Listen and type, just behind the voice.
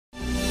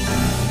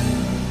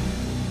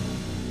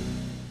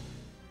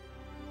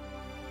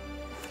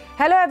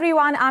Hello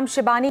everyone, I'm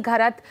Shibani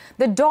Gharat.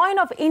 The Doyen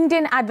of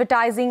Indian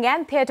advertising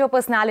and theatre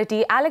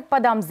personality Alyque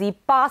Padamsee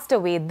passed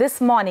away this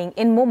morning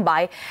in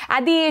Mumbai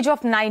at the age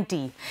of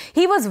 90.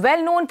 He was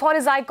well known for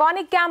his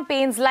iconic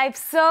campaigns like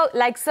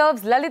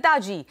Serves Lalita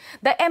Ji,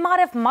 the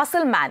MRF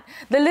Muscle Man,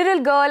 The Little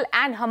Girl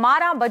and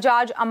Hamara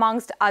Bajaj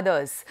amongst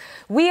others.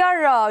 We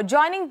are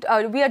joined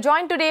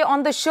today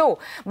on the show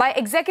by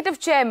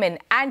Executive Chairman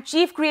and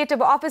Chief Creative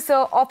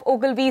Officer of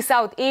Ogilvy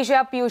South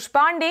Asia Piyush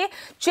Pandey,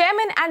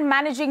 Chairman and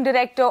Managing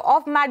Director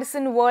of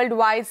Madison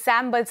Worldwide,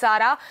 Sam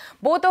Balsara.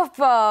 Both of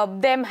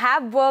them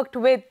have worked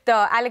with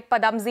Alyque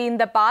Padamsee in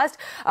the past.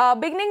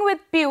 Beginning with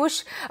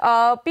Piyush.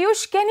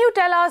 Piyush, can you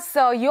tell us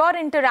your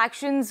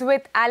interactions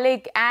with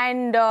Alyque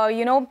and,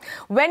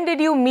 when did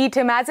you meet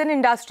him as an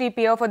industry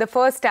peer for the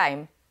first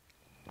time?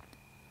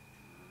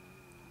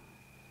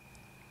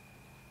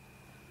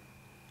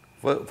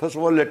 Well, first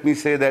of all, let me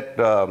say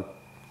that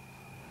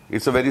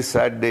it's a very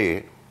sad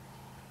day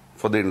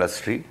for the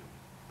industry.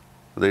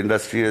 The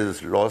industry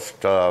has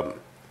lost an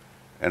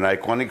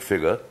iconic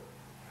figure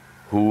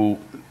who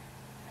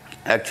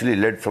actually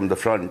led from the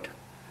front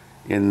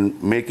in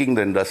making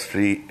the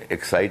industry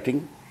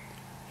exciting.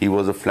 He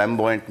was a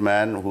flamboyant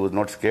man who was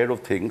not scared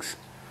of things.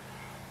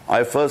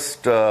 I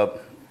first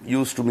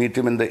used to meet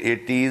him in the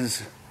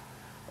 80s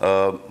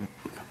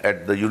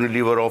at the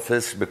Unilever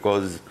office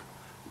because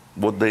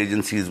both the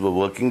agencies were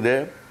working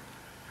there.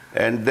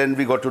 And then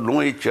we got to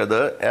know each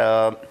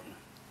other.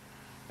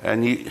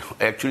 And he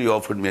actually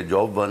offered me a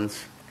job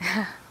once,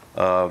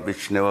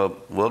 which never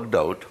worked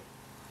out.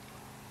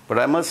 But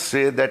I must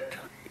say that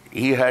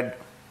he had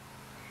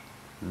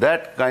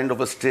that kind of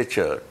a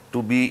stature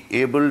to be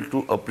able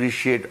to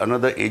appreciate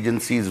another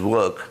agency's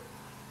work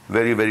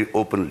very, very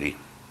openly.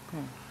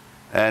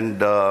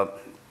 And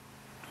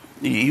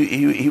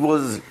he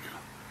was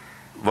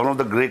one of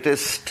the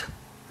greatest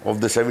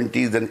of the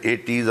 70s and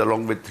 80s,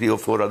 along with 3 or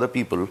 4 other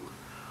people.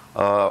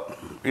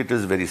 It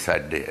is a very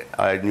sad day.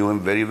 I knew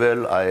him very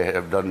well. I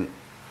have done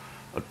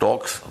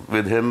talks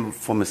with him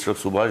for Mr.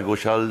 Subhash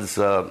Ghosal's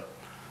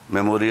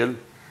memorial.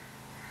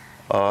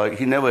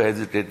 He never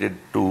hesitated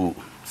to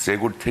say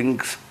good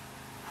things,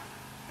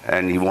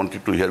 and he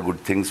wanted to hear good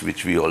things,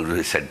 which we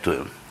always said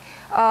to him.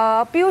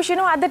 Piyush,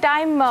 at the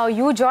time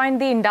you joined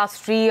the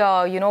industry,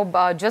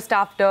 just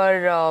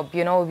after,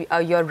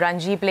 your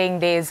Ranji playing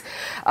days,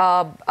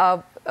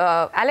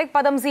 Alyque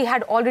Padamsee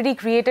had already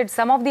created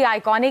some of the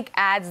iconic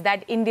ads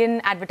that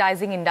Indian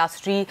advertising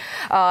industry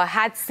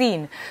had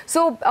seen.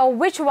 So,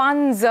 which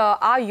ones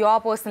are your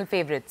personal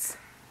favorites?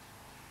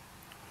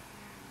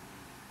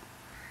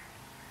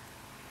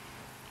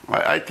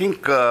 I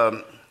think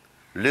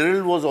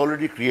Liril was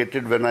already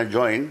created when I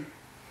joined,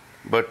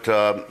 but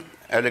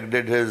Alyque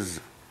did his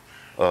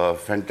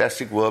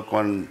fantastic work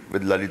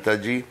with Lalita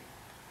Ji,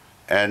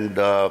 and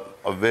a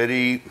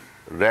very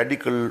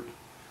radical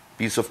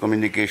piece of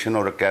communication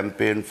or a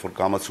campaign for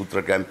Kama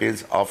Sutra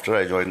campaigns after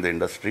I joined the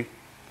industry.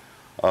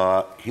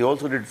 He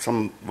also did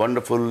some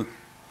wonderful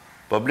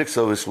public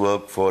service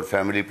work for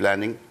family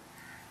planning.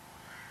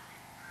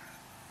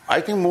 I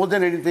think more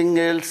than anything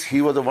else,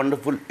 he was a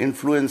wonderful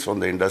influence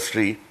on the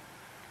industry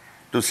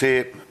to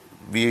say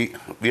we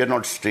are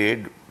not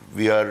staid,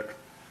 we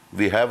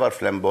have our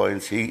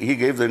flamboyance. He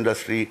gave the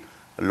industry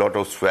a lot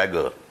of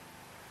swagger,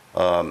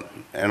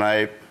 and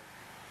I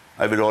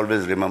will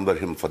always remember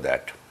him for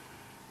that.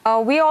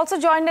 We are also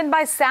joined in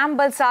by Sam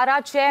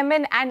Balsara,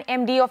 Chairman and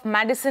MD of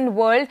Madison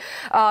World,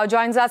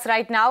 joins us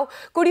right now.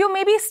 Could you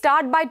maybe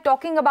start by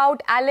talking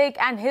about Alyque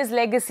and his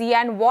legacy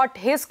and what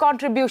his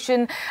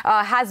contribution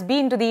has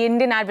been to the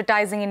Indian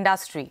advertising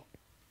industry?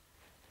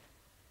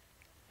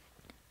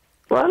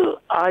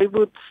 Well, I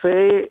would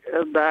say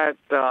that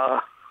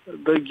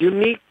the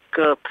unique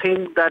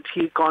thing that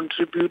he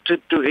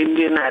contributed to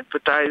Indian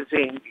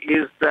advertising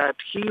is that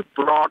he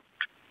brought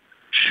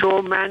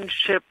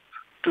showmanship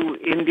to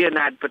Indian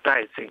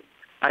advertising.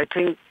 I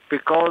think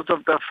because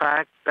of the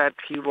fact that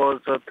he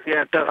was a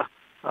theatre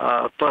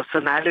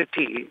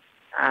personality,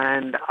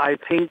 and I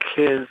think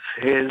his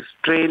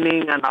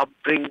training and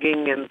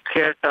upbringing in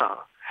theatre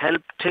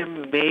helped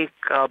him make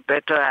a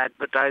better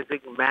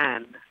advertising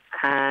man,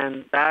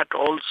 and that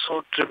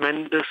also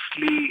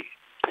tremendously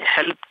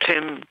helped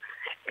him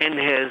in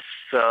his,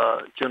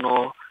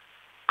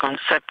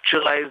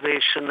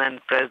 conceptualization and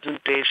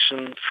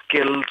presentation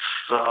skills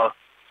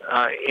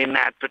in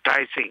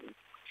advertising.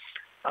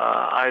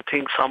 I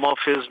think some of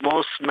his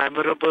most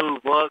memorable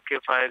work,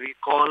 if I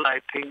recall,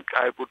 I think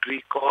I would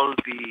recall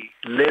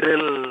the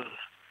Liril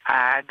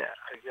ad,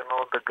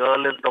 the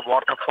girl in the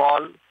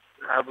waterfall.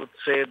 I would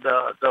say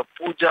the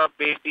Puja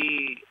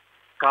Baby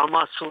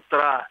Kama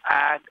Sutra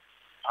ad.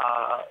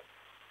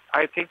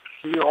 I think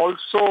he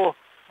also,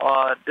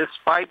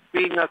 despite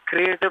being a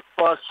creative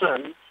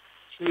person,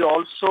 he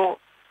also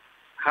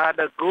had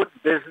a good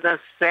business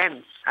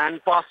sense,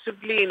 and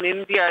possibly in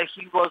India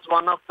he was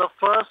one of the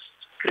first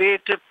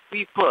creative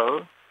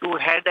people to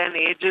head an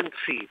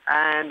agency,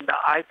 and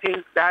I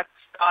think that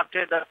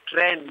started a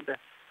trend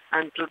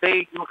And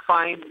today you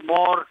find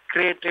more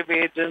creative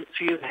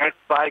agencies headed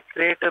by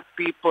creative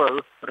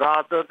people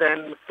rather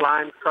than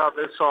client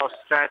service or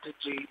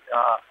strategy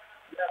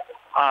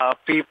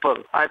people.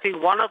 I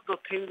think one of the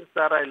things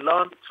that I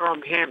learned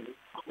from him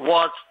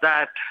was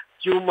that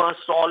you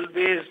must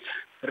always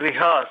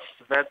rehearse,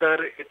 whether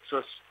it's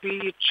a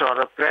speech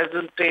or a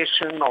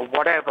presentation or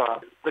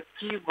whatever. The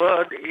key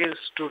word is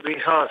to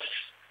rehearse.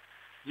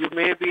 You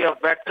may be a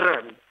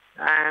veteran,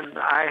 and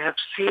I have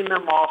seen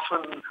him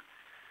often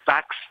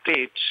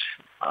backstage.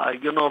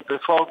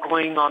 Before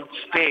going on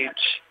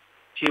stage,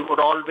 he would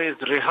always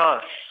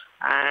rehearse.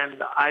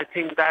 And I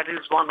think that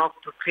is one of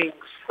the things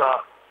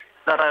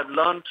that I've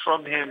learned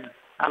from him.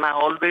 And I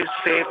always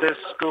say this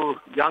to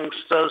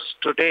youngsters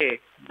today,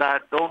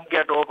 that don't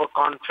get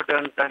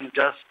overconfident and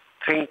just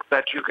think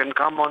that you can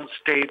come on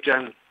stage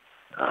and,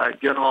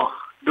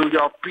 do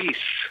your piece.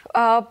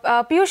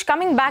 Piyush,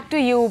 coming back to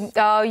you,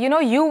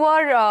 you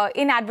were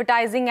in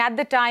advertising at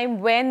the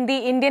time when the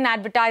Indian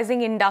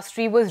advertising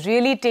industry was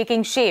really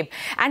taking shape.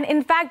 And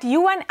in fact,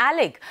 you and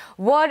Alyque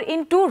were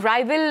in two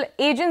rival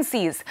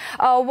agencies.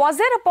 Was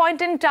there a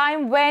point in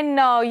time when,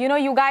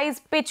 you guys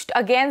pitched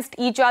against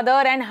each other,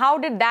 and how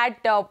did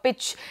that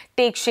pitch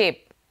take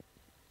shape?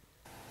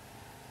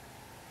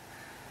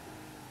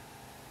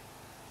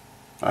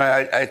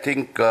 I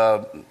think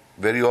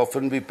very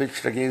often we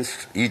pitched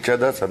against each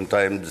other.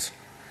 Sometimes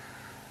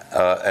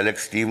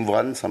Alyque's team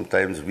won,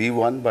 sometimes we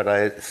won, but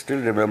I still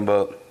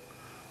remember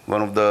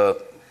one of the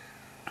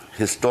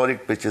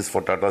historic pitches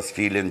for Tata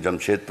Steel in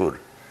Jamshedpur,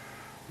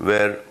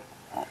 where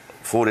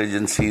 4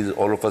 agencies,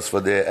 all of us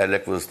were there,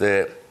 Alyque was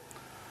there,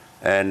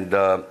 and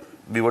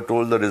we were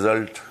told the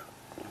result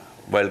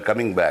while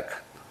coming back,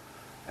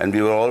 and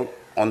we were all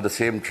on the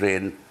same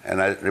train. And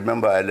I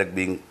remember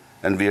Alyque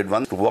and we had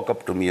once walk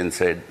up to me and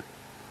said,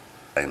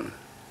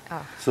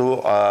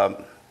 So,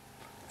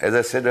 as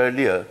I said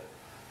earlier,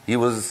 he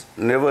was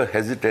never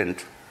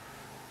hesitant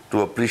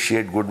to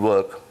appreciate good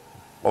work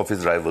of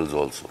his rivals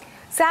also.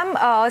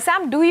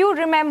 Sam, do you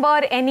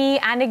remember any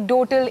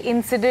anecdotal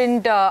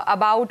incident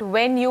about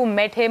when you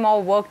met him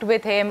or worked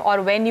with him,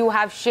 or when you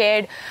have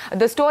shared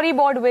the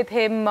storyboard with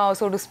him,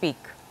 so to speak?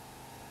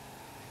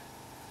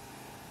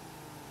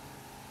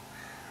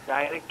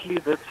 Directly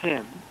with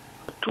him.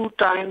 2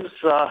 times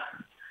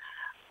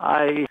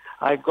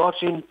I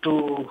got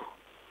into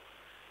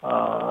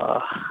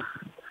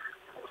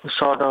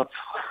sort of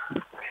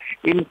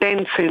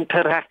intense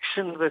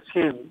interaction with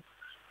him.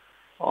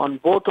 On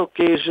both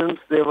occasions,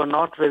 they were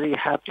not very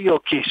happy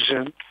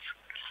occasions.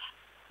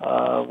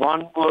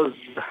 One was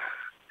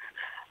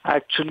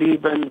actually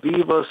when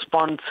we were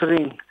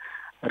sponsoring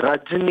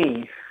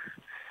Rajni,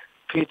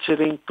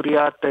 featuring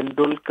Priya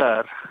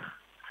Tendulkar.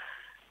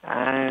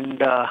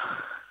 And,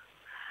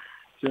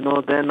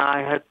 then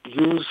I had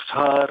used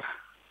her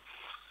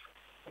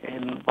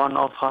in one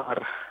of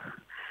her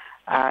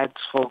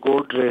ads for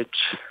Godrej.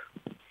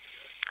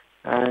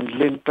 And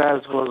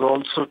Limpaz was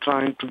also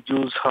trying to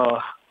use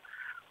her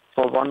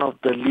for one of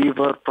the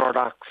lever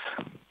products.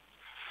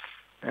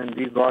 And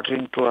we got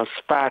into a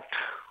spat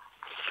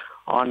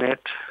on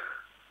it.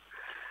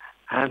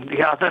 And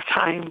the other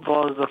time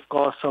was, of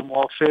course, a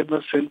more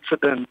famous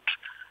incident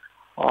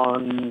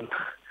on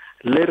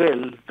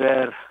Liril,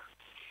 where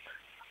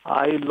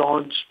I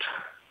launched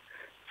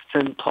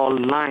Synthol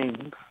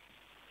 9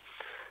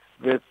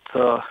 with,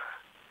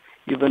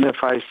 even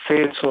if I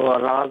say so,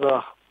 a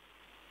rather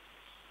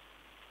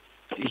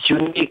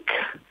unique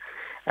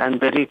and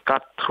very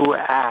cut-through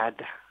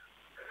ad,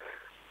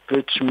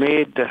 which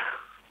made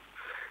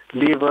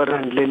Lever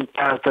and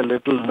Limpaz a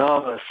little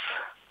nervous.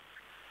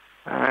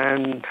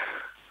 And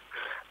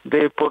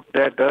they put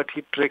their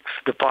dirty tricks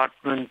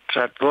department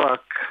at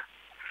work.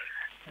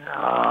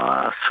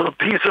 So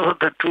these were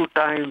the 2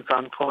 times,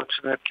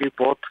 unfortunately,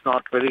 both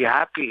not very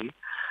happy.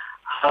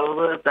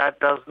 However, that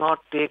does not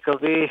take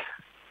away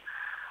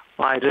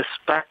my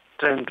respect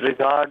and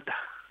regard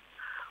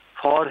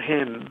for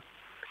him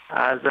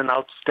as an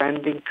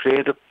outstanding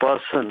creative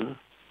person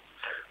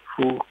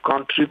who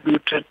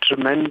contributed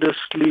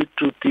tremendously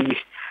to the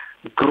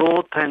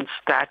growth and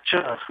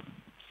stature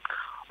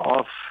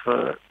of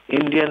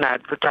Indian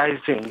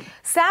advertising.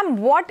 Sam,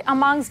 what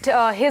amongst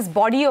his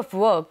body of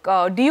work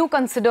do you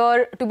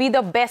consider to be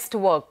the best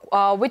work?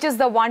 Which is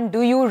the one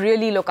do you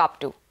really look up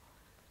to?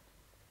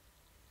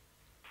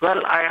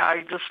 Well,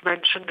 I just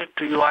mentioned it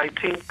to you. I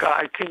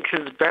think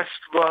his best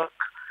work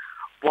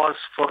was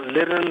for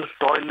Liril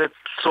toilet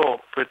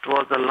soap. It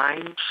was a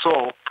lime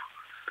soap,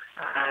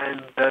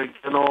 and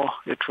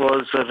it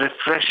was a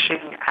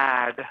refreshing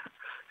ad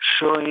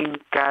showing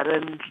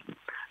Karen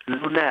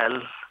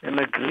Lunel in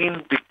a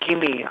green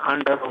bikini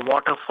under a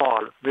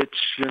waterfall, which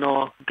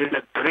did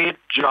a great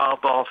job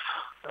of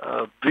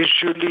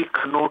visually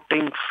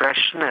connoting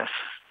freshness,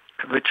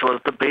 which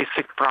was the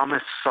basic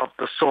promise of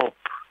the soap.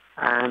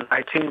 And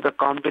I think the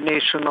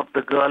combination of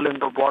the girl in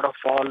the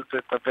waterfall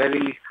with a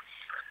very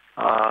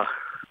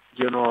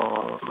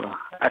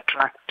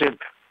attractive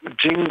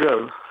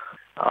jingle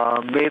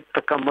made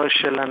the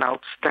commercial an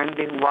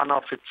outstanding one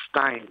of its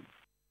time.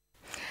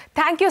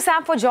 Thank you,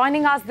 Sam, for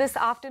joining us this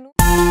afternoon.